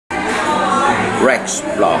Rex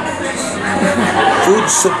Vlog. Food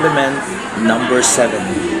supplement number 7.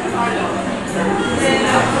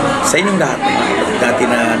 Sa inyong lahat, mga kapatid natin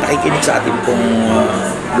na nakikinig sa ating pong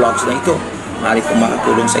vlogs na ito, maaari pong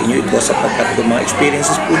makatulong sa inyo ito sapagkat yung mga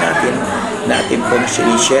experiences po natin na ating pong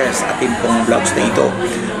share sa ating pong vlogs na ito.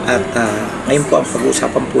 At ngayon po ang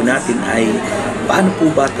pag-uusapan po natin ay paano po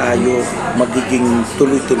ba tayo magiging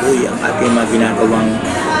tuloy-tuloy ang ating mga ginagawang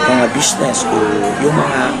mga business o yung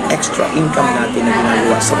mga extra income natin na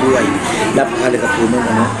ginagawa sa buhay. Napakahalaga po nun,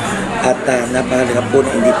 at napakahalaga po na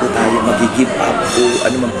hindi po tayo mag-give up o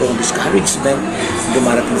anuman po ang discouragement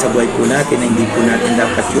dumarating sa buhay po natin na hindi po natin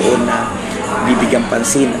dapat yun na bibigyan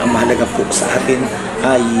pansin. Ang mahalaga po sa atin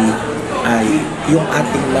ay yung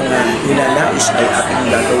ating mga ninanais ay ating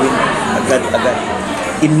gagawin agad-agad.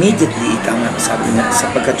 Immediately, ika nga sabi nga,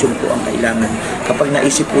 sapagkat yun po ang kailangan. Kapag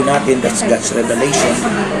naisip po natin, that's God's revelation,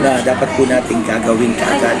 na dapat po natin gagawin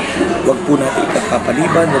kaagad. Huwag po natin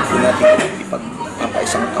ipagpapaliban, huwag po natin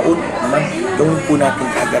ipagpapaisang taon naman, gawin po natin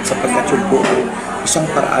kaagad sapagkat yun po isang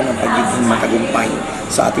paraan ng pagiging matagumpay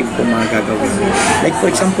sa ating po mga gagawin. Like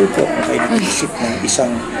for example po, kung kayo nag-isip ng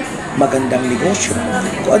isang magandang negosyo,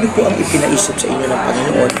 kung ano po ang ipinaisip sa inyo ng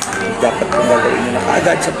Panginoon, dapat po gagawin nyo na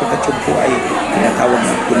kaagad sapagkat yun po ay tinatawag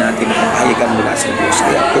po natin na kapahayagan mula sa Diyos.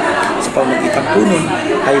 Kaya po, sa pamagitan po nun,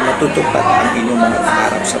 ay matutupad ang inyong mga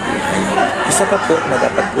pangarap sa buhay. Isa pa po na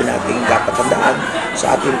dapat po natin tandaan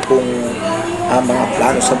sa ating pong mga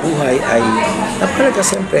plano sa buhay ay napakalaga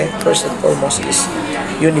siyempre, first and foremost is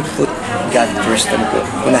you need to put God first na po.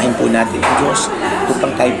 Unahin po natin ang Diyos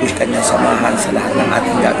upang tayo po Kanya samahan sa lahat ng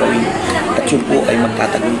ating gagawin. At yun po ay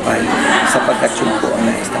magtatagumpay sapagkat yun po ang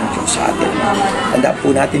nais ng Diyos sa atin. Tandaan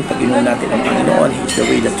po natin, pag inuun natin ang Panginoon, He is the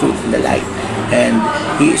way, the truth, and the light. And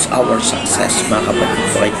He is our success, mga kapatid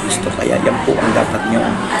ko kay Kristo. Kaya yan po ang dapat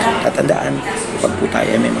niyong tatandaan pag po tayo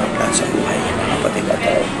may mga plan sa buhay, mga kapatid. At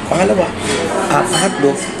pangalawa,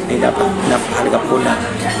 pangatlo, ay dapat napakalaga po na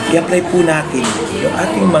i-apply po natin yung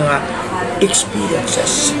ating mga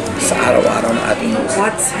experiences sa araw-araw ng ating buhay.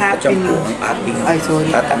 What's happening? At yan po ang ating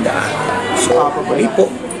tatandaan. So, muli po,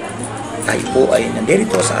 tayo po ay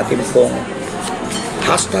nandito sa ating pong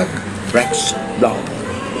hashtag Rex Vlog.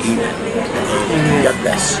 Amen. God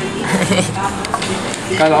bless.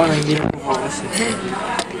 Kala ko na hindi na po kasi.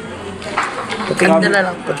 Ganda na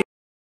lang.